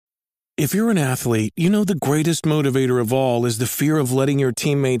If you're an athlete, you know the greatest motivator of all is the fear of letting your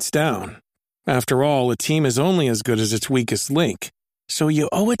teammates down. After all, a team is only as good as its weakest link. So you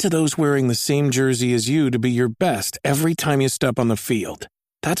owe it to those wearing the same jersey as you to be your best every time you step on the field.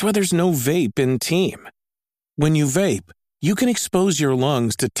 That's why there's no vape in team. When you vape, you can expose your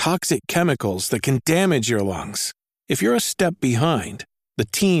lungs to toxic chemicals that can damage your lungs. If you're a step behind, the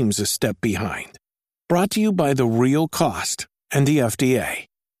team's a step behind. Brought to you by The Real Cost and the FDA.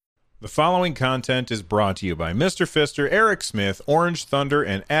 The following content is brought to you by Mr. Fister, Eric Smith, Orange Thunder,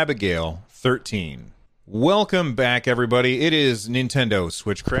 and Abigail 13. Welcome back, everybody. It is Nintendo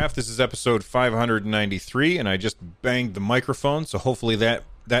Switchcraft. This is episode 593, and I just banged the microphone, so hopefully that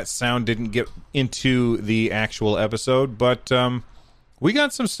sound didn't get into the actual episode. But we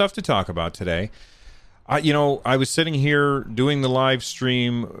got some stuff to talk about today. I was sitting here doing the live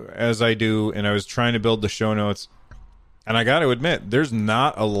stream as I do, and I was trying to build the show notes. And I got to admit, there's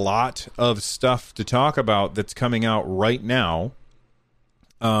not a lot of stuff to talk about that's coming out right now.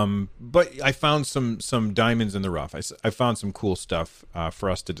 But I found some diamonds in the rough. I found some cool stuff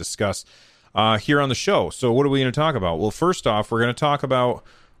for us to discuss here on the show. So what are we going to talk about? Well, first off, we're going to talk about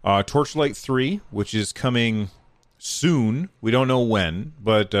Torchlight 3, which is coming soon. We don't know when,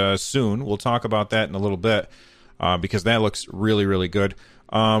 but soon. We'll talk about that in a little bit because that looks really, really good.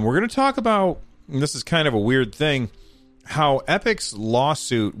 We're going to talk about, and this is kind of a weird thing, how Epic's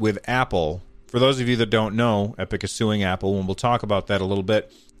lawsuit with Apple, for those of you that don't know, Epic is suing Apple, and we'll talk about that a little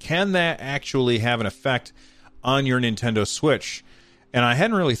bit. Can that actually have an effect on your Nintendo Switch? And I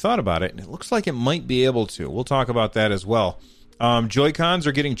hadn't really thought about it, and it looks like it might be able to. We'll talk about that as well. Joy-Cons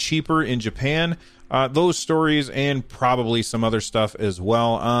are getting cheaper in Japan. Those stories and probably some other stuff as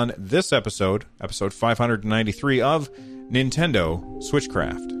well on this episode 593 of Nintendo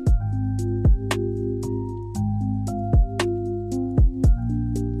Switchcraft.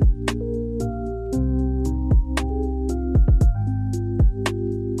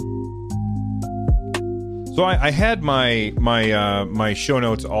 So I had my show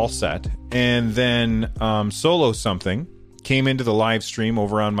notes all set, and then Solo Something came into the live stream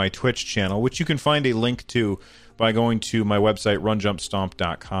over on my Twitch channel, which you can find a link to by going to my website,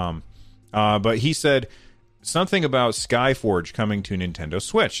 runjumpstomp.com. But he said something about Skyforge coming to Nintendo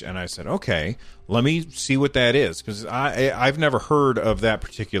Switch, and I said, okay, let me see what that is, because I've never heard of that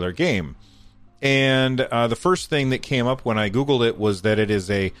particular game. And the first thing that came up when I Googled it was that it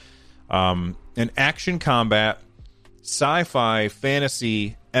is an action combat sci-fi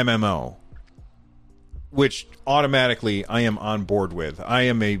fantasy MMO, which automatically I am on board with. I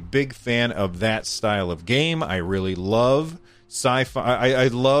am a big fan of that style of game. I really love sci-fi. I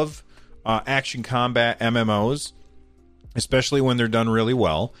love action combat MMOs, especially when they're done really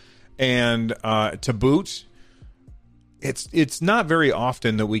well. And to boot, it's not very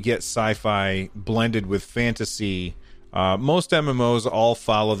often that we get sci-fi blended with fantasy. Most MMOs all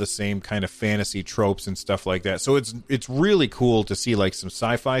follow the same kind of fantasy tropes and stuff like that. So it's really cool to see like some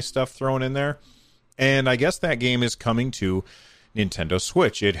sci-fi stuff thrown in there. And I guess that game is coming to Nintendo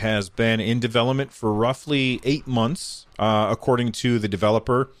Switch. It has been in development for roughly 8 months, according to the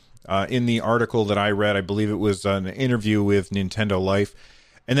developer. In the article that I read, I believe it was an interview with Nintendo Life.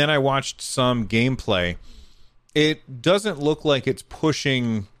 And then I watched some gameplay. It doesn't look like it's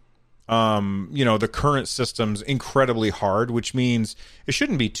pushing the current system's incredibly hard, which means it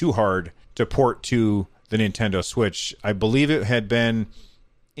shouldn't be too hard to port to the Nintendo Switch. I believe it had been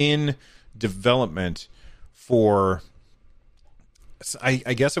in development for, I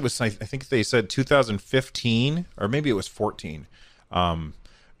guess it was, I think they said 2015, or maybe it was 14.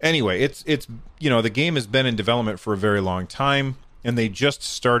 Anyway, it's the game has been in development for a very long time, and they just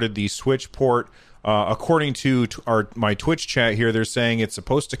started the Switch port. According to my Twitch chat here, they're saying it's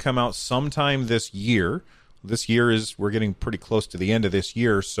supposed to come out sometime this year. This year we're getting pretty close to the end of this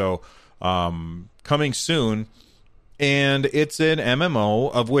year, so coming soon. And it's an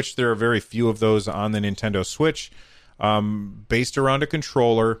MMO, of which there are very few of those on the Nintendo Switch, based around a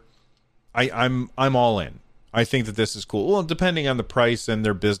controller. I'm all in. I think that this is cool. Well, depending on the price and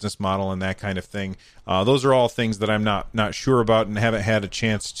their business model and that kind of thing. Those are all things that I'm not sure about and haven't had a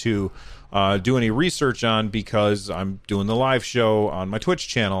chance to do any research on, because I'm doing the live show on my Twitch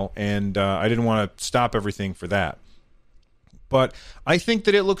channel, and I didn't want to stop everything for that. But I think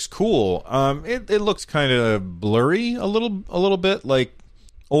that it looks cool. It looks kind of blurry a little bit. Like,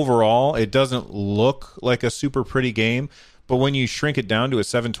 overall, it doesn't look like a super pretty game. But when you shrink it down to a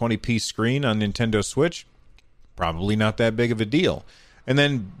 720p screen on Nintendo Switch, probably not that big of a deal. And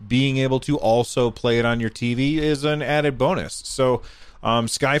then being able to also play it on your TV is an added bonus. So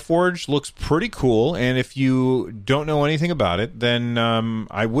Skyforge looks pretty cool, and if you don't know anything about it, then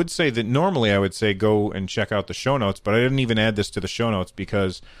I would say that normally I would say go and check out the show notes, but I didn't even add this to the show notes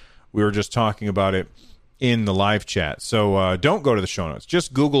because we were just talking about it in the live chat. So don't go to the show notes.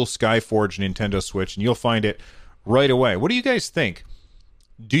 Just Google Skyforge Nintendo Switch, and you'll find it right away. What do you guys think?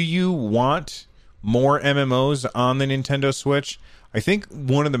 Do you want more MMOs on the Nintendo Switch? I think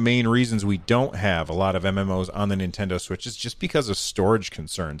one of the main reasons we don't have a lot of MMOs on the Nintendo Switch is just because of storage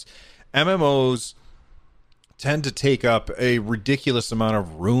concerns. MMOs tend to take up a ridiculous amount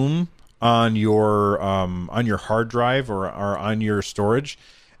of room on your hard drive or on your storage.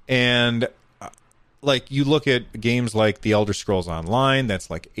 And like you look at games like The Elder Scrolls Online, that's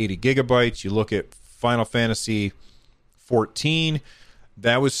like 80 gigabytes. You look at Final Fantasy 14,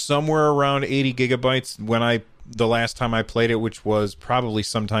 that was somewhere around 80 gigabytes the last time I played it, which was probably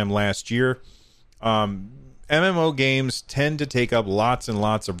sometime last year. MMO games tend to take up lots and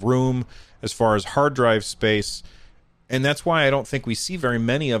lots of room as far as hard drive space, and that's why I don't think we see very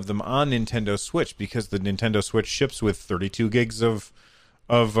many of them on Nintendo Switch, because the Nintendo Switch ships with 32 gigs of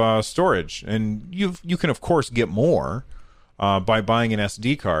storage, and you can of course get more by buying an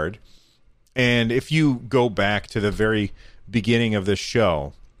SD card. And if you go back to the very beginning of this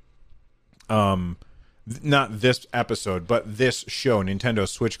show, not this episode, but this show, Nintendo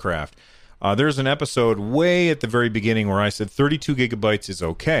Switchcraft, there's an episode way at the very beginning where I said 32 gigabytes is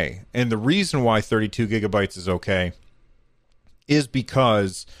okay. And the reason why 32 gigabytes is okay is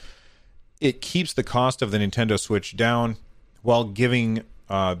because it keeps the cost of the Nintendo Switch down while giving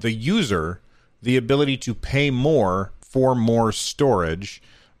the user the ability to pay more for more storage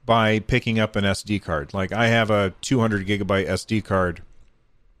by picking up an SD card. Like, I have a 200 gigabyte SD card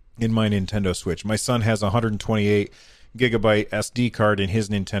in my Nintendo Switch. My son has a 128 gigabyte SD card in his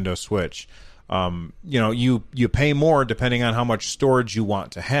Nintendo Switch. You pay more depending on how much storage you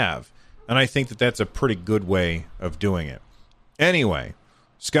want to have. And I think that that's a pretty good way of doing it. Anyway,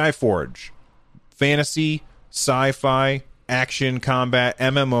 Skyforge, fantasy, sci-fi, action, combat,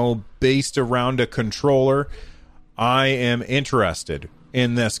 MMO based around a controller. I am interested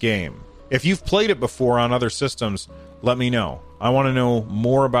in this game. If you've played it before on other systems, let me know. I want to know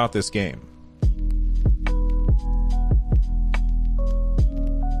more about this game.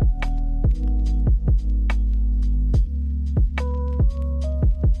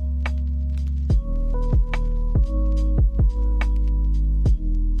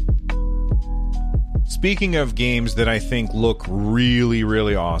 Speaking of games that I think look really,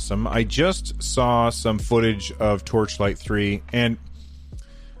 really awesome, I just saw some footage of Torchlight 3, and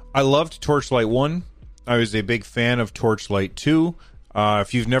I loved Torchlight 1. I was a big fan of Torchlight 2.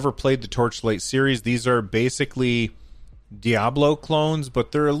 If you've never played the Torchlight series, these are basically Diablo clones,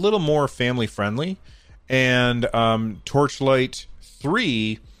 but they're a little more family-friendly. And Torchlight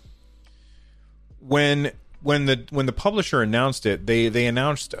 3, when the publisher announced it, they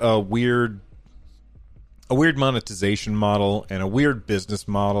announced a weird monetization model and a weird business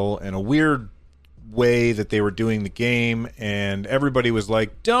model and a weird way that they were doing the game, and everybody was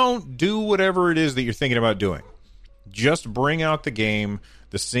like, don't do whatever it is that you're thinking about doing. Just bring out the game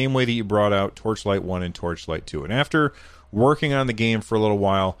the same way that you brought out Torchlight 1 and Torchlight 2. And after working on the game for a little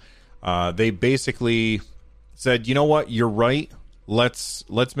while, they basically said, you know what, you're right. Let's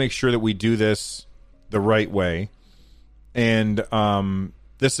make sure that we do this the right way. And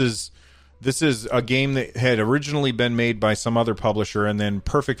this is a game that had originally been made by some other publisher, and then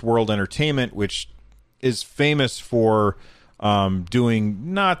Perfect World Entertainment, which is famous for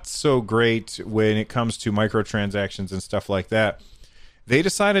doing not so great when it comes to microtransactions and stuff like that. They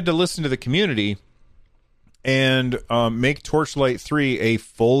decided to listen to the community and make Torchlight 3 a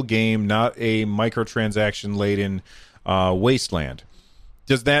full game, not a microtransaction-laden wasteland.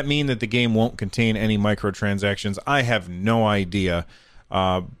 Does that mean that the game won't contain any microtransactions? I have no idea.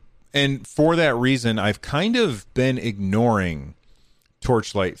 And for that reason, I've kind of been ignoring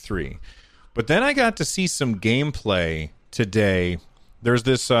Torchlight 3. But then I got to see some gameplay today. There's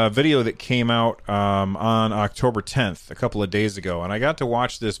this video that came out on October 10th, a couple of days ago, and I got to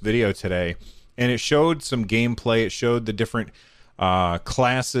watch this video today, and it showed some gameplay. It showed the different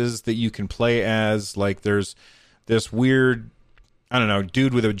classes that you can play as. Like, there's this weird, I don't know,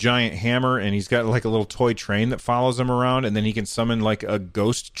 dude with a giant hammer, and he's got like a little toy train that follows him around, and then he can summon like a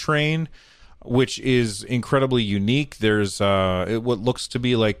ghost train, which is incredibly unique. There's what looks to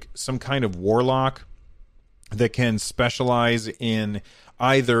be like some kind of warlock that can specialize in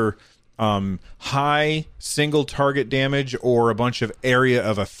either high single target damage or a bunch of area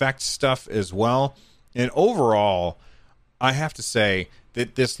of effect stuff as well. And overall, I have to say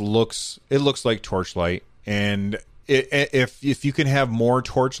that it looks like Torchlight, and if you can have more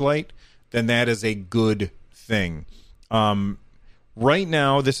Torchlight, then that is a good thing. Right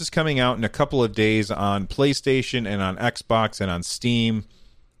now, this is coming out in a couple of days on PlayStation and on Xbox and on Steam.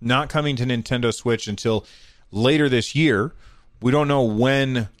 Not coming to Nintendo Switch until later this year. We don't know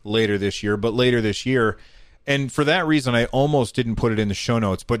when later this year, but later this year. And for that reason, I almost didn't put it in the show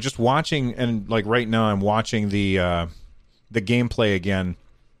notes. But just watching, and like right now, I'm watching the gameplay again.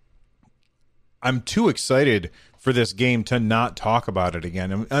 I'm too excited for this game to not talk about it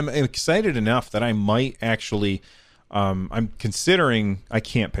again. I'm excited enough that I might actually. I'm considering. I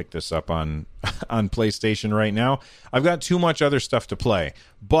can't pick this up on PlayStation right now. I've got too much other stuff to play.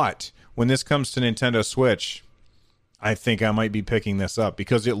 But when this comes to Nintendo Switch, I think I might be picking this up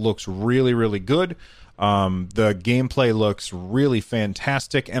because it looks really, really good. The gameplay looks really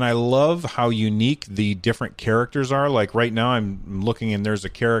fantastic, and I love how unique the different characters are. Like right now, I'm looking and there's a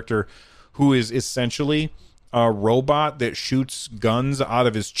character who is essentially a robot that shoots guns out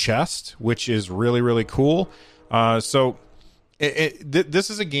of his chest, which is really, really cool. So this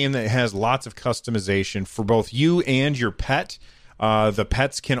is a game that has lots of customization for both you and your pet. The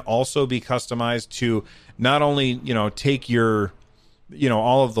pets can also be customized to not only, take your,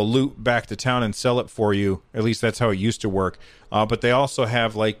 all of the loot back to town and sell it for you. At least that's how it used to work. But they also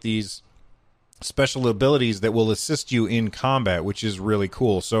have like these special abilities that will assist you in combat, which is really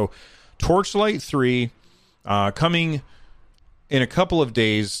cool. So Torchlight 3 coming in a couple of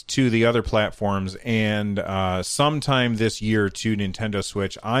days to the other platforms, and sometime this year to Nintendo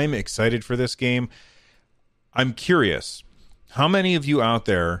Switch. I'm excited for this game. I'm curious, how many of you out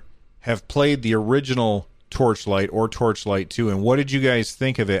there have played the original Torchlight or Torchlight 2, and what did you guys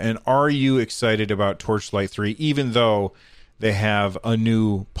think of it? And are you excited about Torchlight 3, even though they have a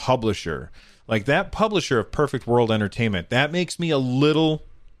new publisher? Like that publisher of Perfect World Entertainment, that makes me a little,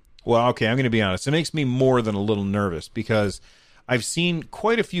 well, okay, I'm going to be honest. It makes me more than a little nervous because I've seen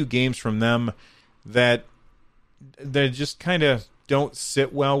quite a few games from them that just kind of don't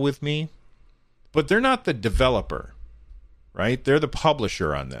sit well with me. But they're not the developer, right? They're the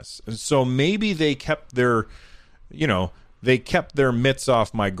publisher on this. And so maybe they kept their, mitts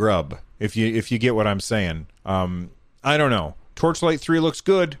off my grub, if you get what I'm saying. I don't know. Torchlight 3 looks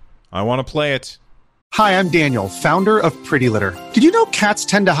good. I want to play it. Hi, I'm Daniel, founder of Pretty Litter. Did you know cats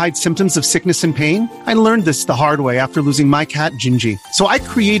tend to hide symptoms of sickness and pain? I learned this the hard way after losing my cat, Gingy. So I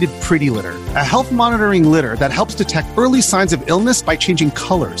created Pretty Litter, a health monitoring litter that helps detect early signs of illness by changing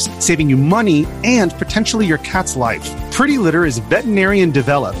colors, saving you money and potentially your cat's life. Pretty Litter is veterinarian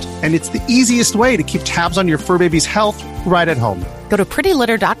developed, and it's the easiest way to keep tabs on your fur baby's health right at home. Go to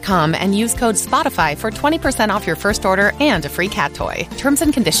prettylitter.com and use code SPOTIFY for 20% off your first order and a free cat toy. Terms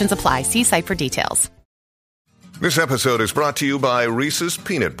and conditions apply. See site for details. This episode is brought to you by Reese's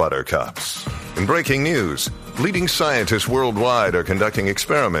Peanut Butter Cups. In breaking news, leading scientists worldwide are conducting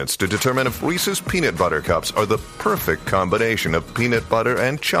experiments to determine if Reese's Peanut Butter Cups are the perfect combination of peanut butter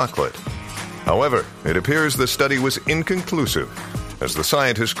and chocolate. However, it appears the study was inconclusive, as the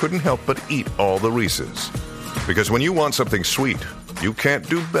scientists couldn't help but eat all the Reese's. Because when you want something sweet, you can't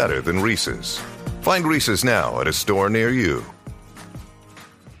do better than Reese's. Find Reese's now at a store near you.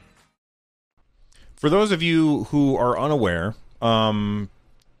 For those of you who are unaware, Fortnite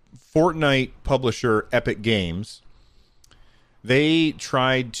publisher Epic Games, they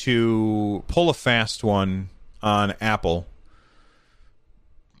tried to pull a fast one on Apple.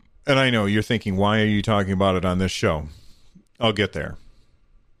 And I know you're thinking, why are you talking about it on this show? I'll get there.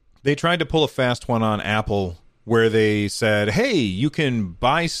 They tried to pull a fast one on Apple where they said, hey, you can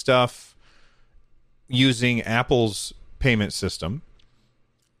buy stuff using Apple's payment system.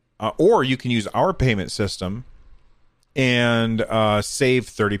 Or you can use our payment system and save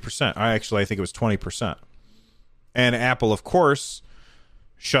 30%. I think it was 20%. And Apple, of course,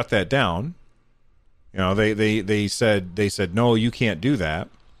 shut that down. They said no, you can't do that.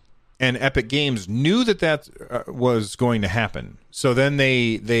 And Epic Games knew that was going to happen. So then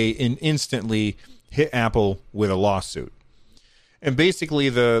they instantly hit Apple with a lawsuit. And basically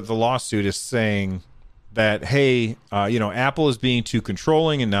the lawsuit is saying that, hey, Apple is being too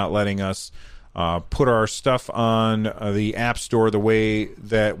controlling and not letting us put our stuff on the App Store the way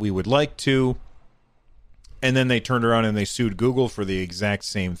that we would like to. And then they turned around and they sued Google for the exact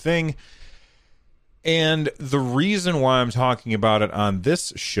same thing. And the reason why I'm talking about it on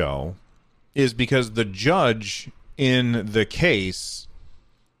this show is because the judge in the case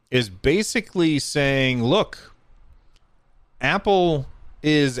is basically saying, look, Apple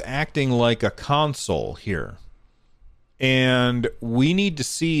is acting like a console here. And we need to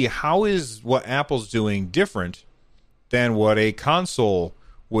see how is what Apple's doing different than what a console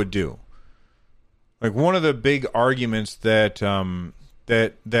would do. Like one of the big arguments that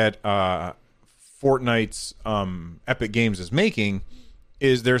Fortnite's Epic Games is making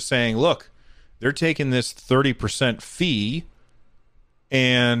is they're saying, look, they're taking this 30% fee,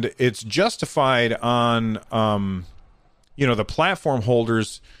 and it's justified on the platform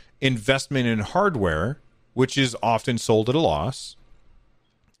holders' investment in hardware, which is often sold at a loss.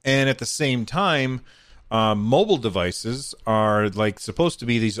 And at the same time, mobile devices are like supposed to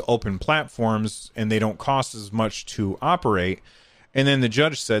be these open platforms, and they don't cost as much to operate. And then the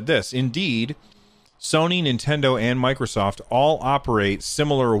judge said this: indeed, Sony, Nintendo, and Microsoft all operate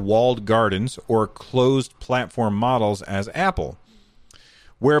similar walled gardens or closed platform models as Apple,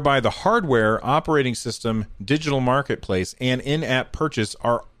 whereby the hardware, operating system, digital marketplace, and in-app purchases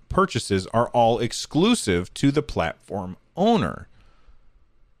are all exclusive to the platform owner.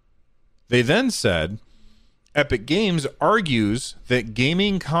 They then said, Epic Games argues that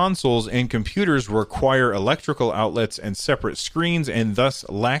gaming consoles and computers require electrical outlets and separate screens and thus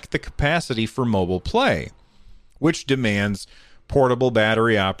lack the capacity for mobile play, which demands portable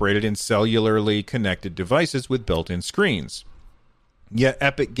battery-operated and cellularly connected devices with built-in screens. Yet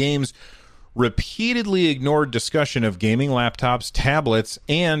Epic Games repeatedly ignored discussion of gaming laptops, tablets,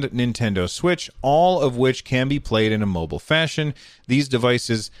 and Nintendo Switch, all of which can be played in a mobile fashion. These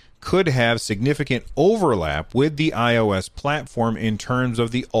devices could have significant overlap with the iOS platform in terms of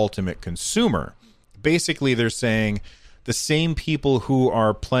the ultimate consumer. Basically, they're saying the same people who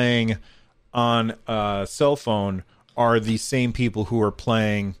are playing on a cell phone are the same people who are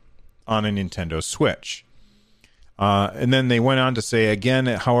playing on a Nintendo Switch. And then they went on to say, again,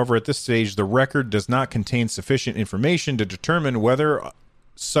 however, at this stage, the record does not contain sufficient information to determine whether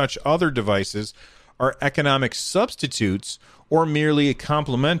such other devices are economic substitutes or merely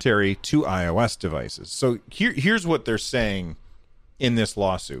complementary to iOS devices. So here's what they're saying in this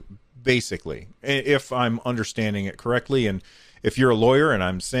lawsuit, basically, if I'm understanding it correctly. And if you're a lawyer and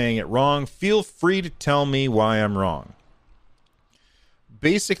I'm saying it wrong, feel free to tell me why I'm wrong.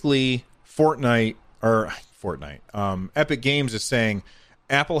 Basically, Epic Games is saying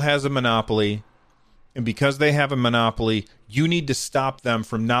Apple has a monopoly, and because they have a monopoly, you need to stop them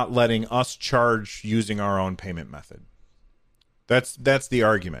from not letting us charge using our own payment method. That's the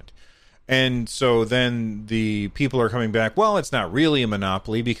argument. And so then the people are coming back, well, it's not really a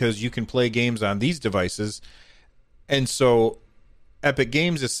monopoly because you can play games on these devices. And so Epic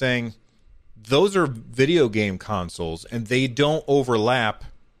Games is saying those are video game consoles and they don't overlap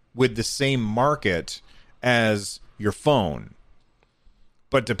with the same market as your phone.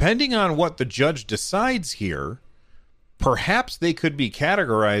 But depending on what the judge decides here, perhaps they could be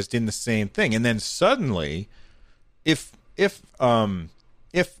categorized in the same thing. And then suddenly, if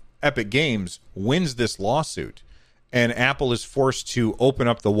Epic Games wins this lawsuit and Apple is forced to open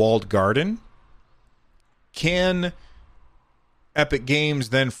up the walled garden, can Epic Games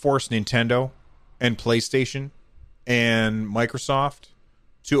then force Nintendo and PlayStation and Microsoft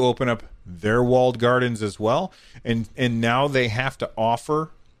to open up their walled gardens as well? And now they have to offer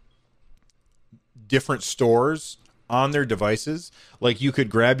different stores on their devices. Like you could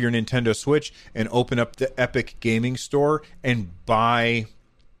grab your Nintendo Switch and open up the Epic Gaming Store and buy,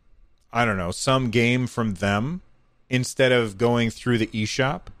 I don't know, some game from them instead of going through the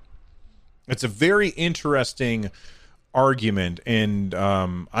eShop. It's a very interesting argument, and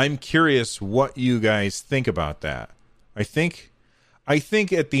I'm curious what you guys think about that. I think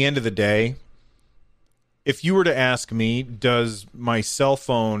at the end of the day, if you were to ask me, does my cell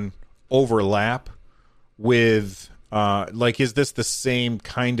phone overlap with is this the same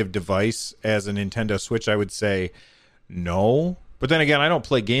kind of device as a Nintendo Switch? I would say no. But then again, I don't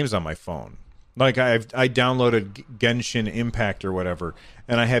play games on my phone. Like I downloaded Genshin Impact or whatever,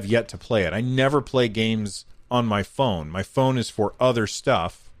 and I have yet to play it. I never play games on my phone. My phone is for other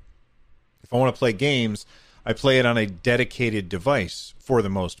stuff. If I want to play games, I play it on a dedicated device for the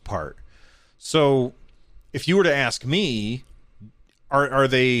most part. So if you were to ask me, are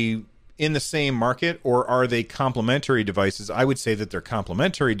they in the same market or are they complementary devices? I would say that they're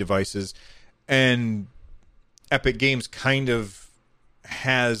complementary devices, and Epic Games kind of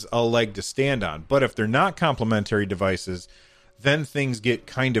has a leg to stand on. But if they're not complementary devices, then things get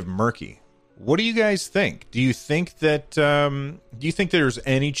kind of murky. What do you guys think? Do you think that there's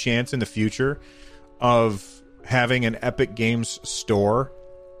any chance in the future of having an Epic Games store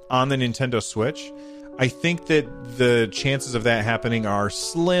on the Nintendo Switch? I think that the chances of that happening are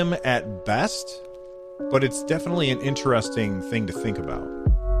slim at best, but it's definitely an interesting thing to think about.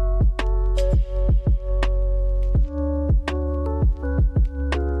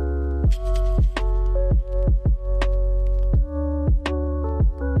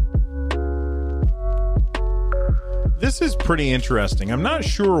 pretty interesting. I'm not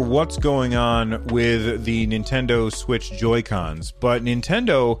sure what's going on with the Nintendo Switch Joy-Cons, but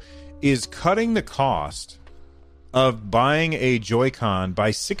Nintendo is cutting the cost of buying a Joy-Con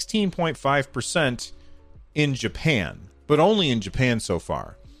by 16.5% in Japan, but only in Japan so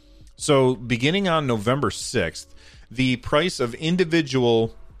far. So beginning on November 6th, the price of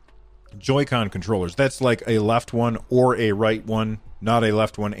individual Joy-Con controllers, that's like a left one or a right one, not a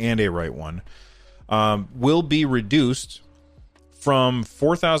left one and a right one, will be reduced from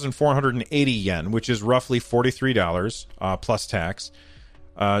 4,480 yen, which is roughly $43 plus tax,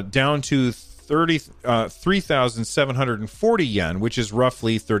 down to 3,740 yen, which is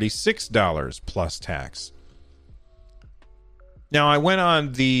roughly $36 plus tax. Now, I went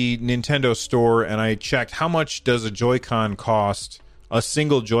on the Nintendo store and I checked how much does a Joy-Con cost, a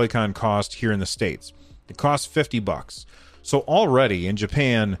single Joy-Con cost here in the States. It costs $50. So already in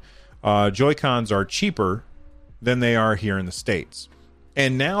Japan, Joy-Cons are cheaper than they are here in the States.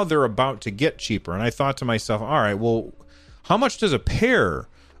 And now they're about to get cheaper. And I thought to myself, all right, well, how much does a pair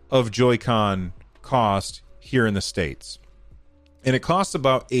of Joy-Con cost here in the States? And it costs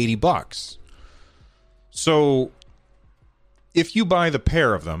about $80. So if you buy the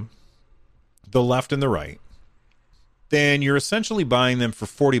pair of them, the left and the right, then you're essentially buying them for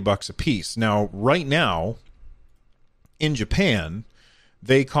 $40 a piece. Now, right now, in Japan,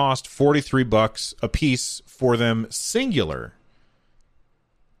 they cost $43 a piece for them singular.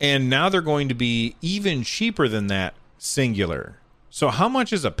 And now they're going to be even cheaper than that singular. So how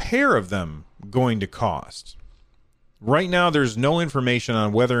much is a pair of them going to cost? Right now, there's no information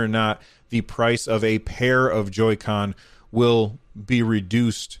on whether or not the price of a pair of Joy-Con will be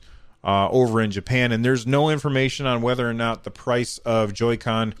reduced over in Japan. And there's no information on whether or not the price of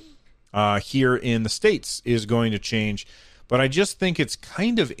Joy-Con here in the States is going to change. But I just think it's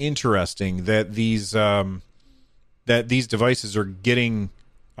kind of interesting that these devices are getting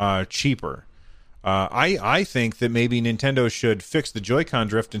cheaper. I think that maybe Nintendo should fix the Joy-Con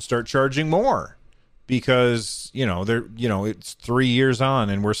drift and start charging more, because it's 3 years on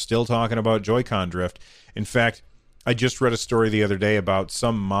and we're still talking about Joy-Con drift. In fact, I just read a story the other day about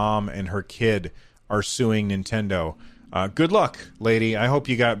some mom and her kid are suing Nintendo. Good luck, lady. I hope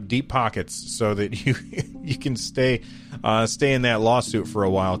you got deep pockets so that you can stay in that lawsuit for a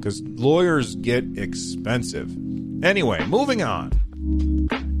while, because lawyers get expensive. Anyway, moving on.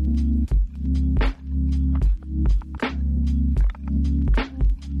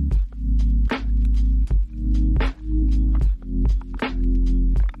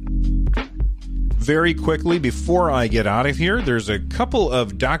 Very quickly, before I get out of here, there's a couple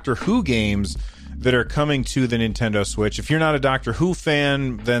of Doctor Who games that are coming to the Nintendo Switch. If you're not a Doctor Who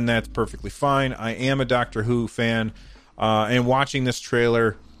fan, then that's perfectly fine. I am a Doctor Who fan, and watching this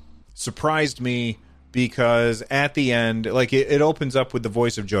trailer surprised me, because at the end, like, it opens up with the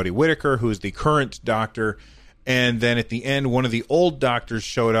voice of Jodie Whittaker, who is the current Doctor, and then at the end, one of the old Doctors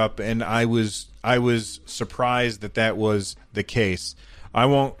showed up, and I was surprised that was the case. I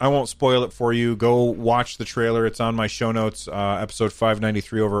won't spoil it for you. Go watch the trailer. It's on my show notes, episode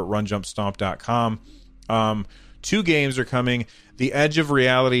 593 over at runjumpstomp.com. 2 games are coming. The Edge of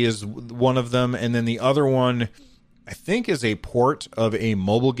Reality is one of them, and then the other one, I think, is a port of a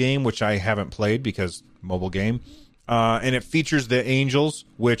mobile game, which I haven't played because mobile game. And it features the Angels,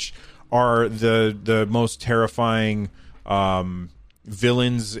 which are the most terrifying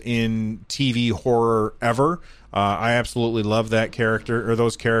villains in TV horror ever. I absolutely love that character, or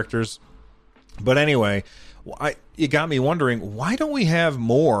those characters. But anyway, it got me wondering, why don't we have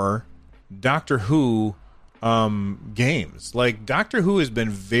more Doctor Who games? Like, Doctor Who has been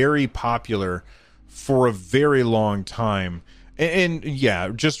very popular for a very long time. And yeah,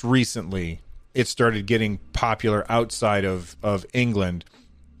 just recently it started getting popular outside of England.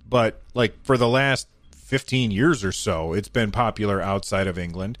 But like for the last 15 years or so, it's been popular outside of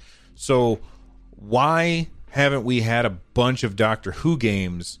England. So why haven't we had a bunch of Doctor Who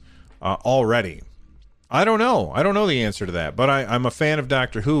games already? I don't know. I don't know the answer to that. But I'm a fan of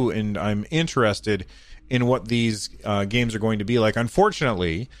Doctor Who, and I'm interested in what these games are going to be like.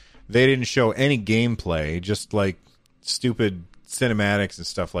 Unfortunately, they didn't show any gameplay, just like stupid cinematics and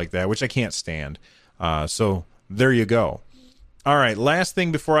stuff like that, which I can't stand. So there you go. All right, last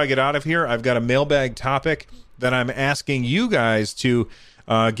thing before I get out of here, I've got a mailbag topic that I'm asking you guys to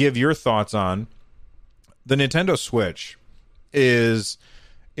give your thoughts on. The Nintendo Switch is,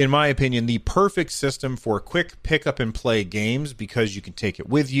 in my opinion, the perfect system for quick pick up and play games, because you can take it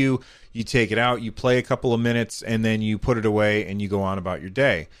with you, you take it out, you play a couple of minutes, and then you put it away and you go on about your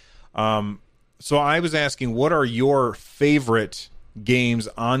day. So I was asking, what are your favorite games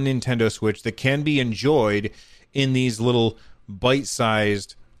on Nintendo Switch that can be enjoyed in these little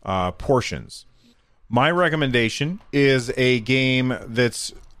bite-sized portions. My recommendation is a game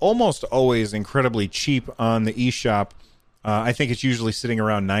that's almost always incredibly cheap on the eShop. I think it's usually sitting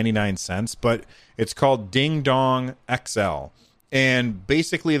around 99 cents, but it's called Ding Dong XL. And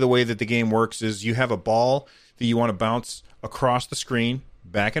basically the way that the game works is you have a ball that you want to bounce across the screen,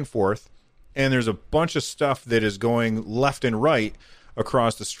 back and forth, and there's a bunch of stuff that is going left and right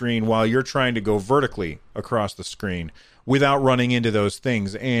across the screen while you're trying to go vertically across the screen without running into those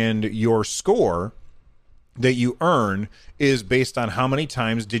things. And your score that you earn is based on how many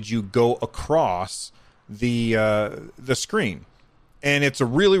times did you go across the screen. And it's a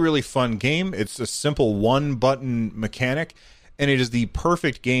really, really fun game. It's a simple one-button mechanic, and it is the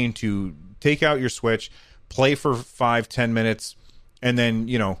perfect game to take out your Switch, play for 5-10 minutes, and then,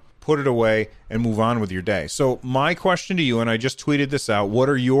 put it away and move on with your day. So my question to you, and I just tweeted this out, what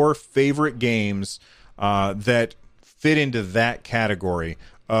are your favorite games that fit into that category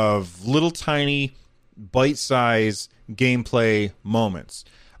of little tiny bite-sized gameplay moments?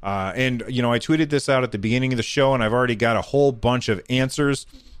 And I tweeted this out at the beginning of the show, and I've already got a whole bunch of answers.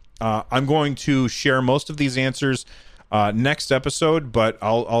 I'm going to share most of these answers next episode, but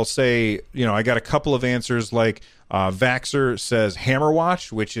I'll say, I got a couple of answers, like Vaxer says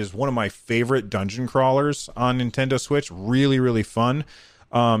Hammerwatch, which is one of my favorite dungeon crawlers on Nintendo Switch. Really, really fun.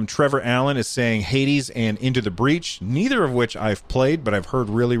 Trevor Allen is saying Hades and Into the Breach, neither of which I've played, but I've heard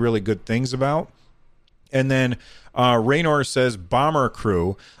really, really good things about. And then Raynor says Bomber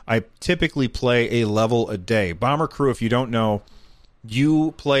Crew. I typically play a level a day. Bomber Crew, if you don't know,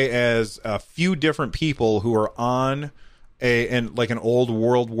 you play as a few different people who are on an old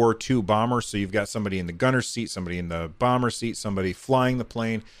World War II bomber. So you've got somebody in the gunner's seat, somebody in the bomber seat, somebody flying the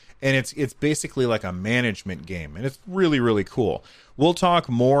plane, and it's basically like a management game, and it's really, really cool. We'll talk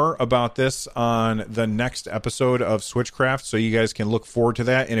more about this on the next episode of Switchcraft, so you guys can look forward to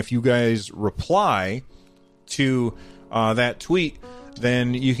that. And if you guys reply to that tweet,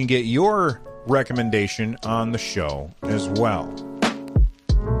 then you can get your recommendation on the show as well.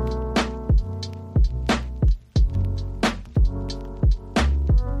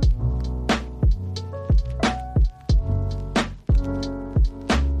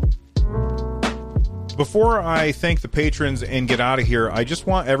 Before I thank the patrons and get out of here, I just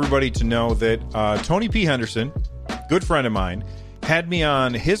want everybody to know that Tony P. Henderson, good friend of mine, had me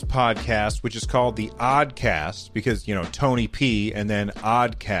on his podcast, which is called the Oddcast, because, Tony P. and then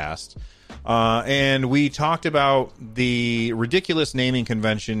Oddcast. And we talked about the ridiculous naming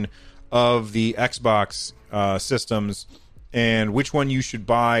convention of the Xbox systems and which one you should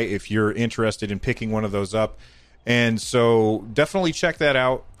buy if you're interested in picking one of those up. And so definitely check that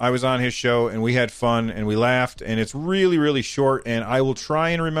out. I was on his show and we had fun and we laughed, and it's really, really short, and I will try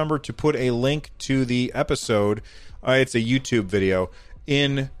and remember to put a link to the episode. It's a YouTube video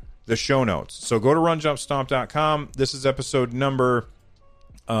in the show notes. So go to runjumpstomp.com. This is episode number,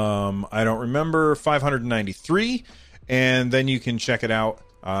 I don't remember, 593, and then you can check it out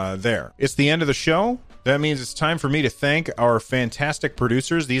there. It's the end of the show. That means it's time for me to thank our fantastic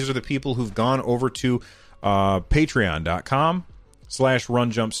producers. These are the people who've gone over to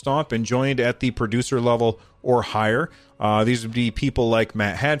patreon.com/runjumpstomp and joined at the producer level or higher. These would be people like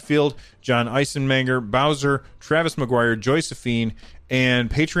Matt Hadfield, John Eisenmanger, Bowser, Travis McGuire, Josephine,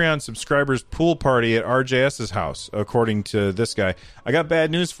 and Patreon subscribers pool party at RJS's house, according to this guy. I got bad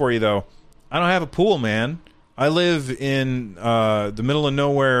news for you, though. I don't have a pool, man. I live in the middle of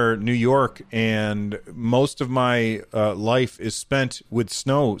nowhere, New York, and most of my life is spent with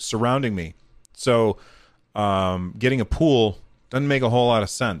snow surrounding me. So getting a pool doesn't make a whole lot of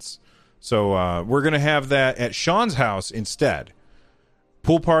sense. So we're going to have that at Sean's house instead.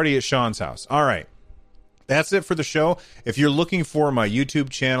 Pool party at Sean's house. All right. That's it for the show. If you're looking for my YouTube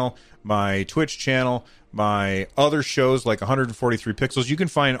channel, my Twitch channel, my other shows like 143 Pixels, you can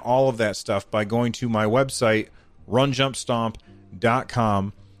find all of that stuff by going to my website,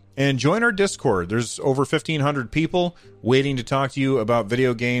 runjumpstomp.com, and join our Discord. There's over 1,500 people waiting to talk to you about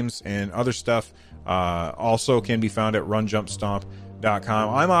video games and other stuff. Also can be found at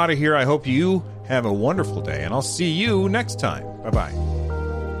runjumpstomp.com. I'm out of here. I hope you have a wonderful day, and I'll see you next time. Bye-bye.